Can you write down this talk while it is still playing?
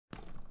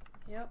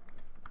Yep.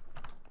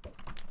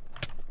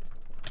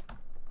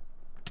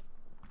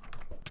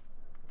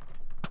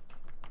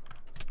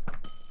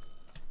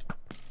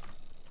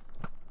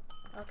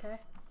 Okay.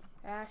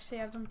 I actually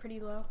have them pretty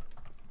low.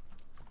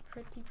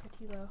 Pretty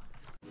low.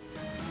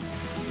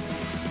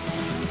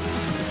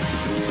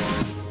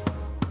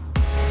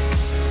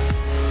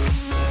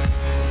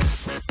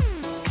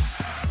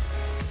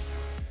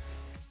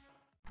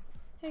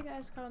 Hey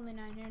guys,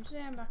 Cuddly9 here, and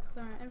today I'm back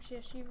with an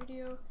MCSG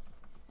video.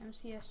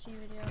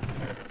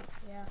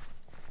 Yeah.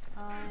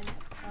 On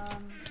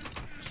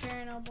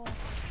Chernobyl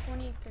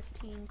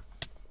 2015.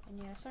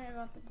 And yeah, sorry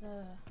about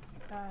the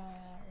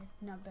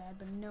not bad,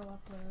 but no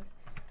upload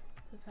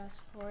the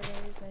past 4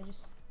 days. I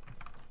just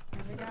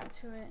never got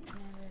to it,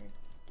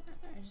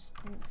 I just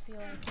didn't feel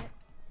like it.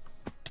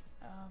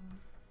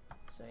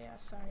 So yeah,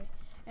 sorry.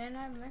 And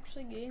I'm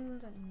actually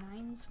gained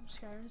 9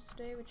 subscribers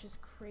today, which is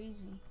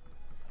crazy.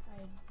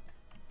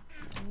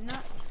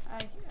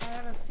 I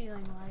have a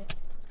feeling why.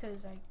 It's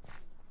because I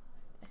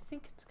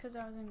think it's because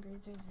I was in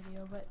Grazer's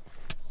video, but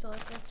still,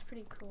 that's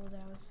pretty cool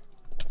that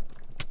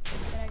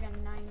I got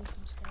 9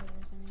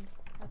 subscribers. I mean,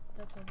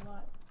 that's a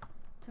lot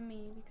to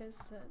me,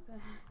 because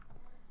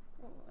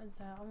what was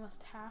that,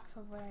 almost half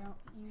of what I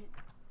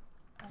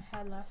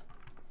had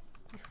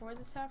before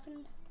this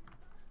happened.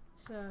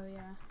 So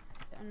yeah,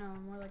 I know,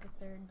 more like a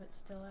third, but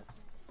still,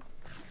 it's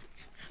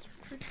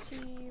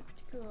pretty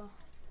cool.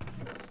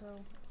 So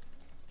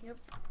yep,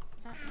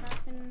 that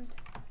happened,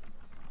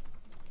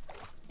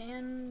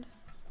 and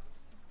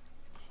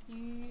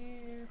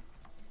there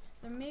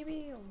may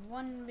be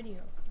one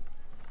video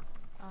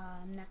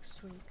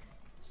next week,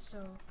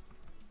 so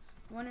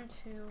 1 or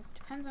 2,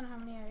 depends on how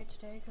many I get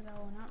today, because I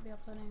will not be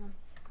uploading them.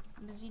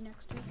 I'm busy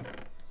next week,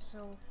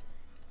 so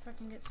if I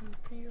can get some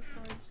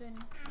pre-records in,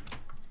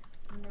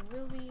 and there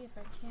will be. If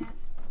I can't,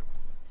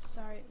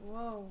 sorry.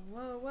 Whoa,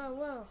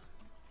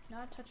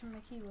 not touching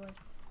my keyboard.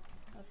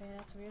 Okay,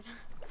 that's weird.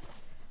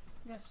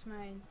 I guess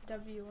my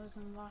W was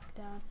in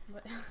lockdown,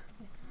 but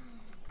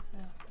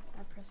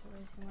I press it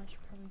way too much,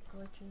 probably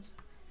glitches.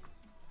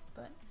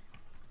 But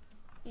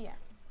yeah,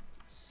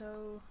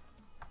 so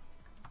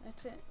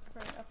that's it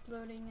for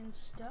uploading and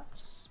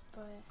stuffs.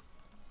 But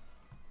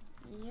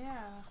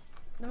yeah,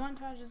 the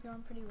montage is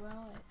going pretty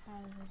well. It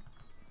has, I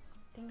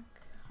think,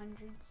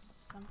 100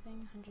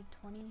 something,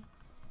 120,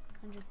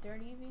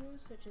 130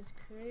 views, which is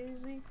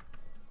crazy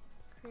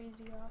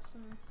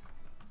awesome.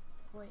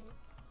 Wait.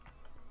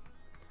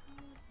 How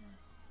the heck?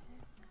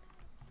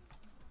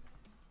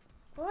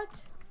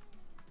 What?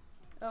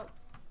 Oh.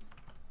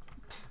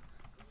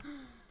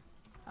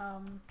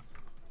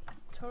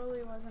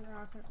 Totally wasn't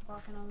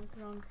walking on the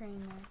wrong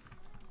crane there.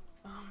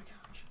 Oh my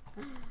gosh.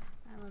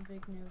 I'm a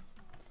big noob.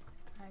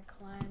 I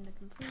climbed a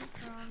complete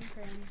wrong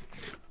crane.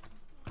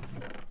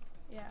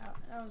 Yeah,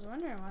 I was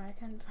wondering why I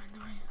couldn't find the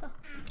way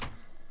up.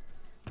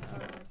 Oh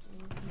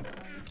jeez, I'm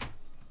sorry.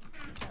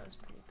 That was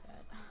pretty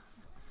bad. I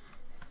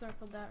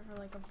circled that for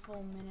like a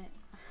full minute.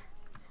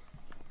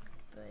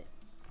 But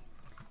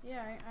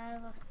yeah, I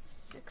have a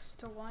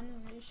 6-to-1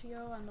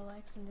 ratio on the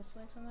likes and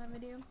dislikes on that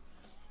video.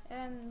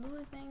 And the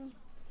other thing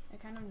that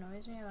kind of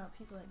annoys me about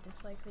people that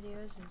dislike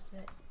videos is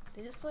that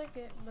they dislike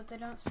it, but they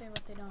don't say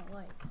what they don't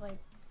like. Like,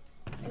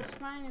 it's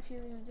fine if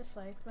you leave a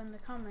dislike, but in the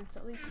comments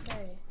at least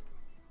say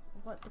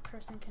what the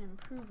person can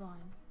improve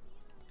on,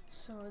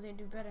 so they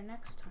do better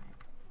next time.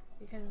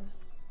 Because,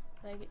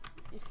 like,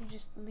 if you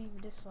just leave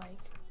a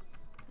dislike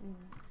and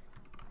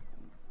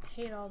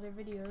hate all their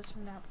videos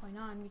from that point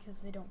on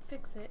because they don't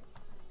fix it,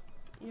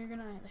 you're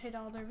gonna hate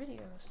all their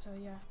videos. So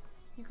yeah,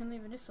 you can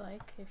leave a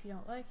dislike if you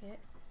don't like it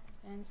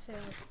and say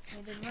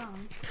what they did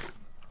wrong,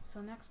 so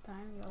next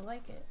time you'll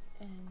like it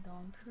and they'll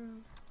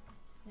improve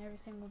and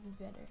everything will be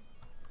better.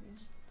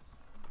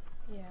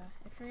 Yeah,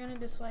 if you're gonna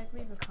dislike,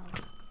 leave a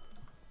comment,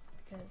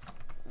 because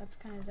that's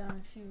kind of dumb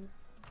if you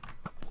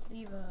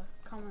leave a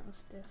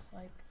commentless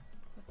dislike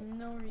with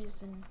no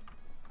reason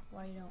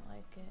why you don't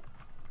like it.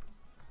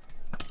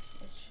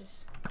 It's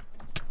just,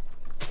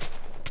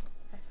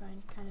 I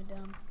find kind of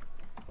dumb.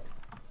 Okay,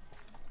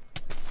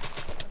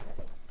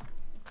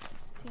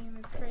 this team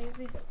is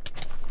crazy.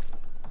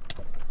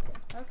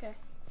 Okay.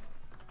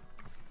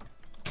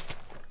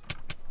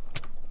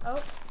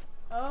 Oh,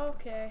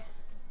 okay.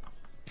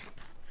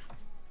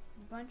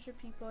 Bunch of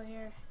people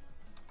here.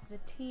 There's a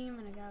team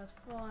and a guy with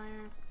full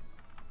iron.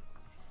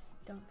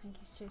 Don't think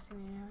he's chasing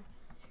me anymore.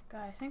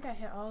 God, I think I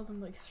hit all of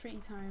them like 3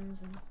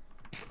 times and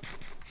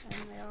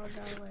they all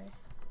got away.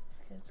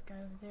 Okay, this guy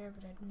over there,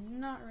 but I'm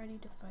not ready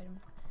to fight him.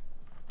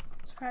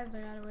 Surprised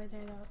I got away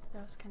there.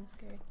 That was kind of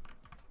scary.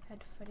 Had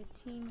to fight a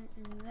team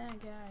and then a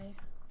guy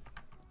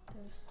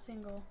that was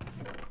single.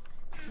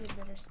 He had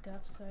better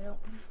stuff, so I don't.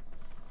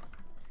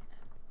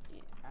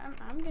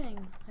 I'm getting,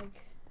 like,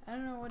 I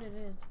don't know what it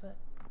is, but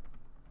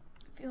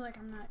I feel like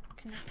I'm not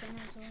connecting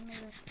as well.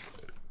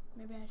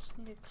 Maybe I just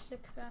need to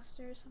click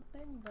faster or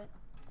something, but it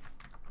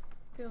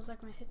feels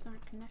like my hits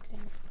aren't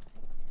connecting.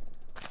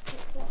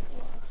 Whoa.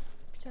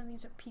 Pretend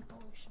these are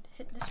people. We should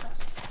hit this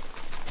fast.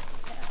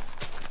 Yeah.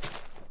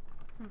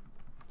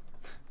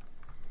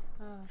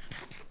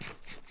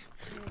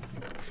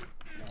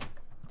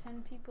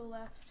 people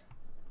left.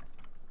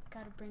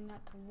 Gotta bring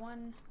that to 1,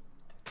 and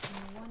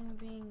the 1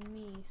 being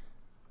me.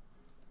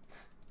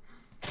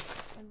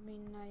 That'd be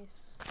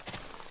nice.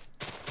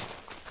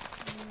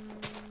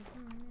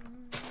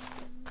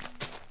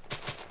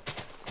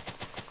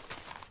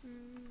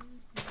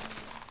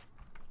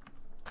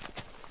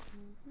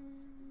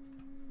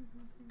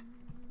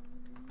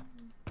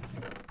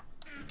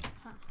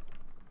 Huh.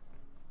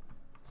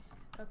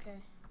 Okay,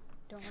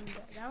 don't want to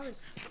die. That was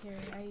scary.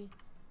 I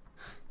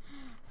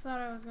thought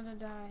I was gonna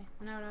die.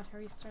 Now I have to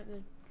restart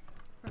the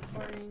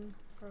recording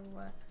for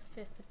what,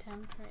 5th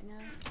attempt right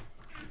now.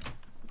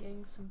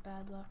 Getting some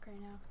bad luck right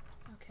now.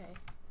 Okay,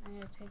 I'm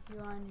gonna take you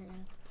on. You're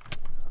gonna.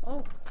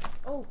 Oh,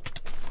 oh,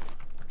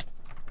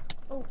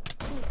 oh,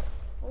 oh,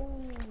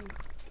 oh.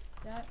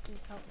 That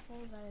is helpful.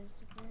 That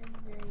is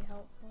very, very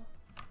helpful.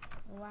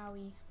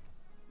 Wowie.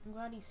 I'm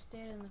glad he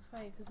stayed in the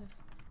fight, because if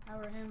I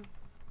were him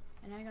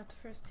and I got the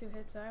first 2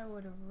 hits, I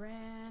would have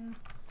ran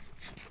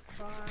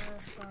far,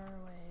 far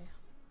away.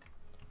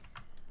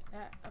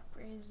 That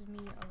upgrades me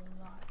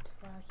a lot.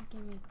 Wow, he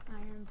gave me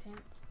iron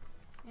pants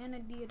and a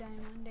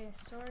diamond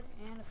sword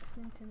and a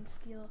flint and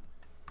steel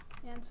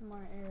and some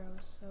more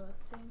arrows. So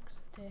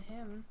thanks to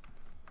him,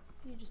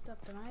 he just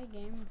upped my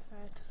game if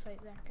I had to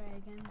fight that guy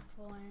again, the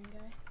full iron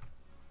guy.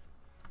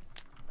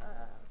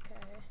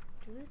 Okay.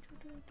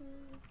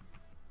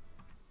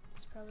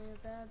 It's probably a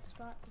bad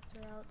spot to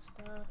throw out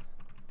stuff.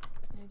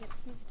 I'm gonna get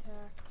sneak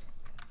attacked.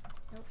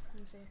 Nope,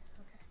 I'm safe.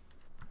 Okay.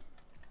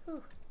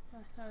 Whew,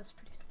 that was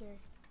pretty scary.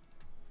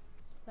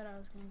 Thought I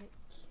was gonna get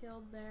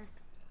killed there.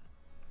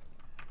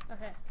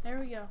 Okay, there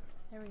we go.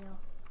 There we go.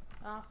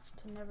 Off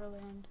to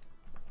Neverland.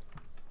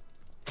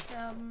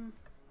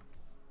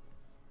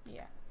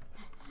 Yeah.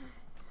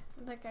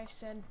 Like I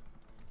said,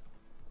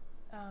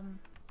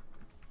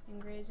 in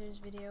Grazer's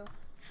video,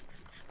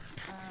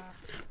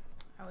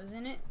 I was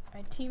in it,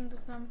 I teamed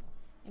with them,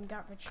 and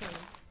got betrayed.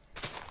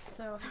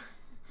 So,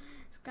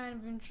 it's kind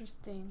of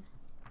interesting.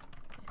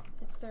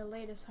 It's their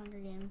latest Hunger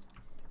Games.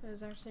 It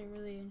was actually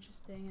really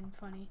interesting and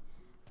funny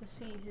to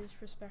see his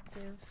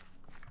perspective.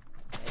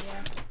 But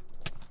yeah.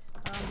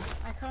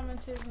 I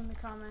commented in the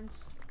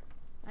comments.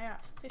 I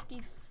got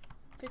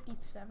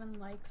 57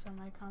 likes on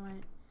my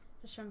comment,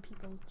 just from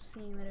people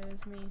seeing that it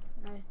was me.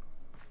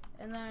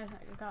 And then I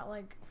got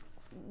like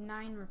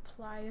 9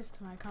 replies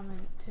to my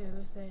comment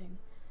too, saying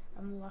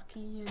I'm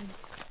lucky and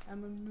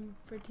I'm a noob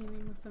for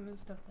teaming with them and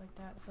stuff like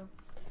that. So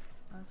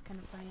that was kind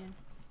of funny. And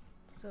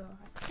so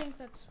I think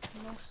that's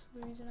most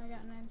of the reason I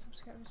got 9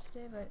 subscribers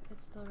today, but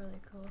it's still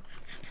really cool.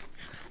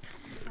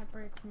 That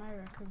breaks my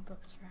record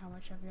books for how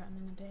much I've gotten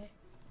in a day.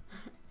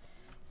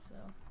 So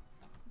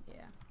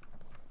yeah.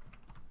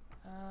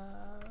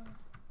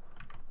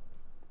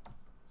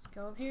 Let's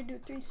go over here, do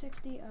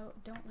 360. Oh,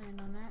 don't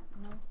land on that.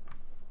 No.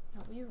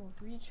 No, we will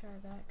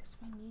retry that because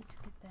we need to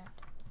get that.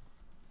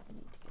 We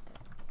need to get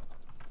that.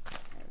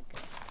 There we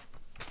go.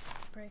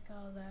 Break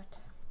all that.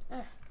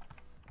 Okay,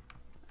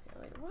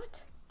 wait,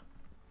 what?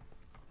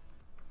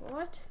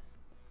 What?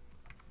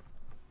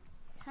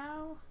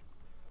 How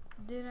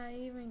did I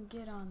even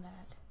get on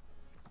that?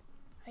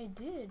 I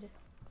did.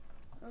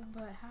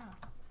 But how?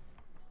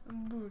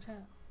 But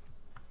how?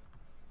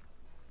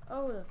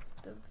 Oh,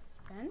 the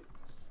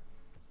fence?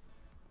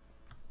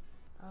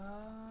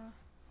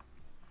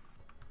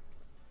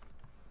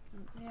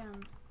 Yeah,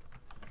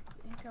 I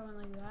think I went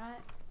like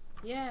that.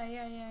 Yeah,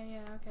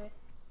 okay.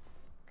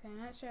 Okay, I'm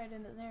not sure I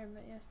did it there,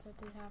 but yes, that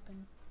did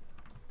happen.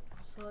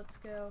 So let's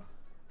go.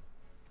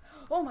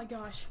 Oh my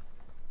gosh!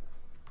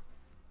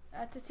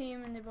 That's a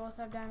team and they both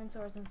have diamond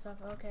swords and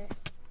stuff. Okay.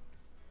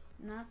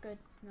 Not good,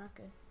 not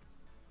good.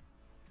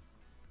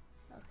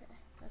 Okay,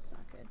 that's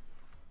not good.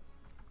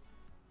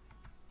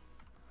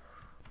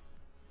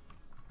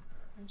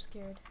 I'm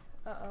scared.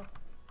 Uh-oh.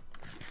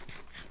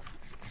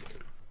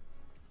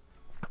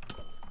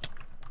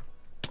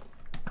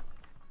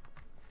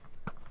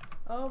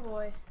 Oh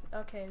boy.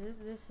 Okay,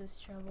 this is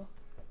trouble.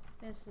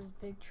 This is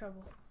big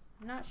trouble.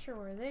 I'm not sure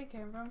where they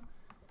came from.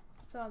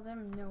 I saw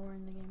them nowhere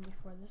in the game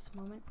before this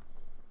moment.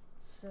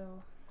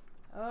 So,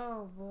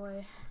 oh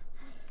boy.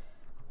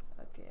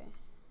 Okay.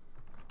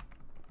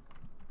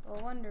 Oh,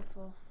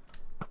 wonderful.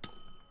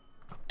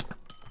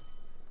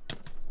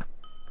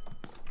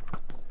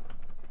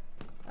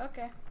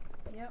 Okay.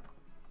 Yep.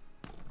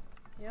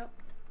 Yep.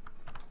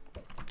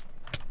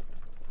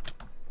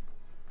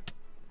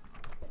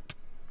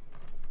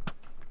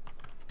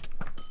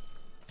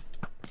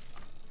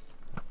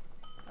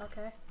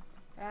 Okay.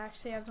 I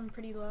actually have them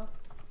pretty low.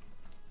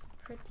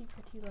 Pretty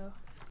low.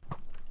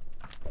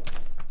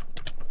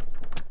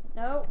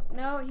 No,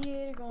 no, he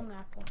ate a golden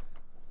apple.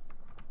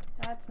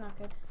 That's not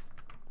good.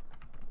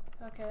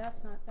 Okay,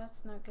 that's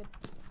not good.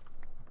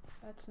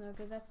 That's no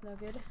good, that's no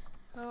good.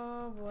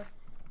 Oh boy.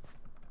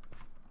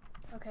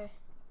 Okay.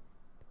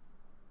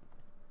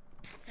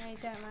 I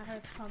ate that, my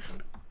heart's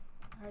pumping.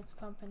 My heart's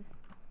pumping.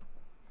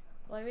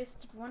 Well, I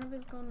wasted one of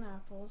his golden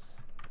apples.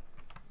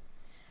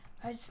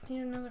 I just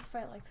need another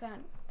fight like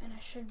that, and I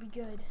should be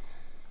good.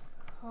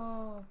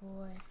 Oh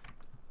boy.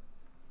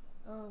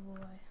 Oh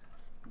boy.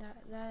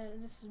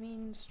 This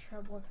means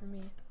trouble for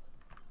me.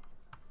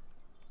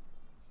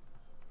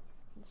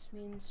 This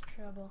means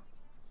trouble.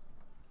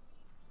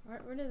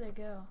 Where did they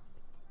go?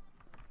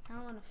 I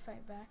don't want to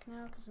fight back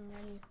now because I'm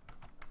ready.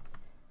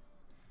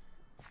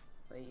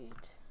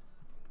 Wait.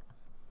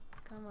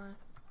 Come on.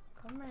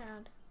 Come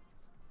around.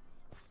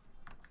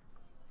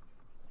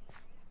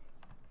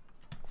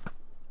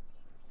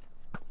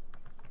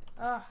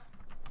 Ah.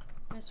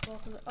 Missed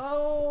both of the—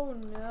 oh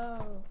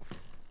no.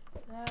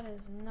 That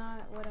is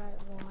not what I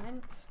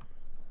want.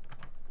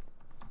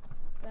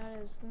 That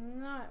is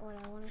not what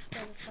I want to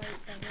start a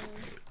fight by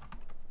doing.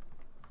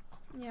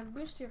 Yeah,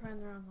 boost your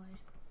friend the wrong way.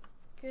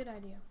 Good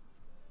idea.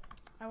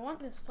 I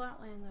want this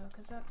flatland though,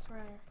 because that's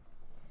where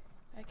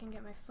I can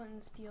get my flint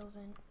and steels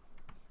in.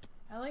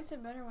 I liked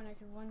it better when I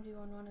could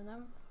 1v1 one of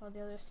them while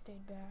the others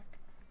stayed back.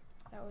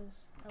 That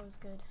was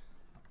good.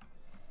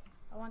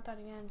 I want that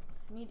again.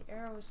 I need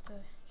arrows to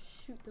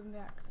shoot them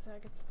back because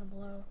that gets the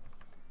blow,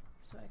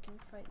 so I can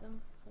fight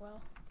them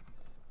well.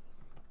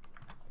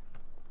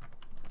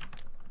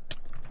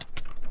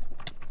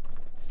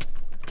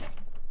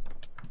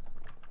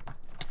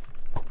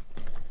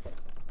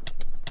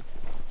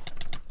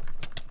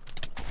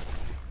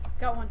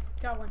 Got one,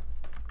 got one.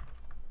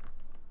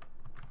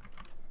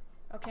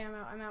 Okay, I'm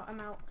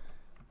out.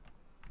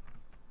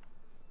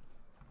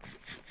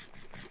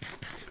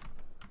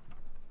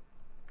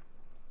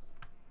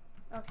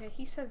 Okay,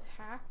 he says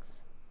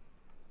hacks,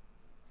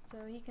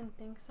 so he can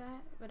think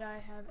that, but I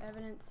have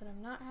evidence that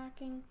I'm not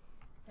hacking,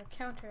 or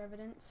counter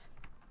evidence.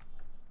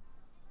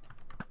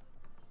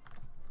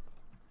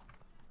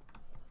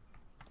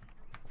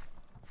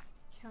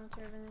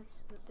 Counter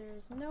evidence that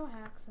there's no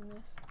hacks in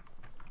this.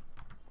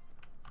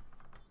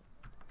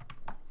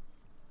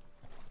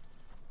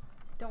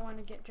 Don't want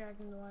to get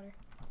dragged in the water.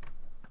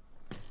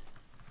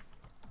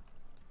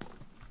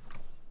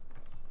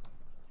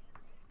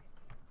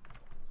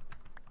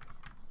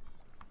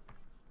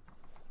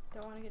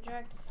 Don't want to get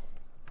dragged.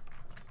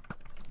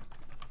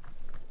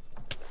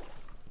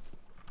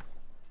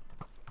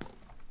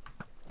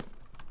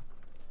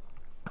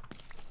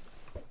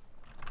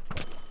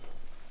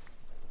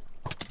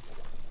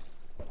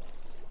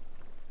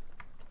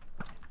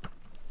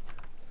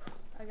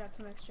 I got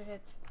some extra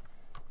hits.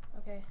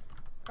 Okay.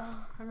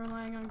 Oh, I'm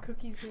relying on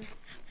cookies here.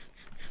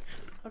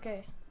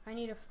 Okay, I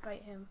need to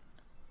fight him.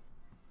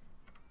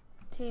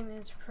 Team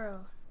is pro.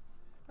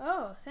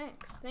 Oh,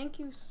 thanks. Thank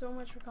you so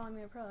much for calling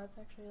me a pro. That's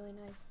actually really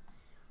nice.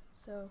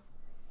 So,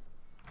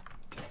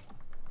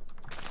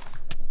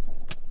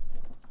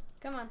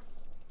 come on.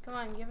 Come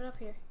on, give it up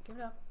here. Give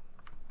it up.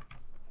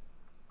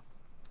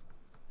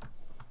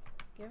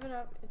 Give it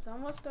up. It's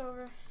almost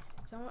over.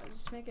 It's almost—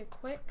 just make it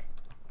quick.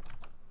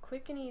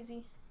 Quick and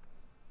easy.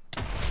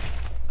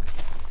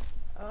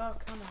 Oh,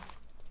 come on.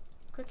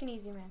 Quick and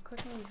easy, man.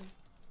 Quick and easy.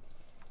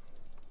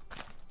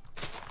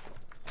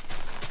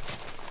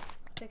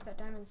 Take that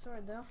diamond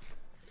sword, though.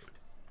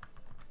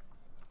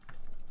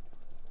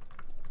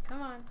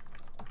 Come on.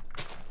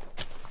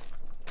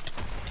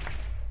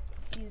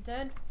 He's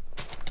dead.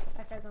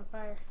 That guy's on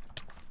fire.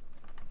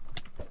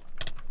 I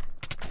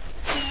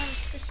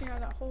was fishing out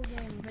that whole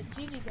game, but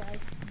GG,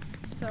 guys.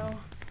 So,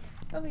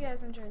 hope you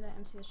guys enjoyed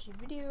that MCSG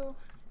video.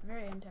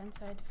 Very intense.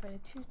 I had to fight a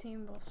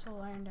 2-team, both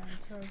full iron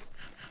diamond swords.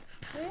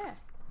 So yeah,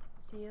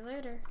 see you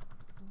later.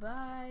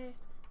 Bye.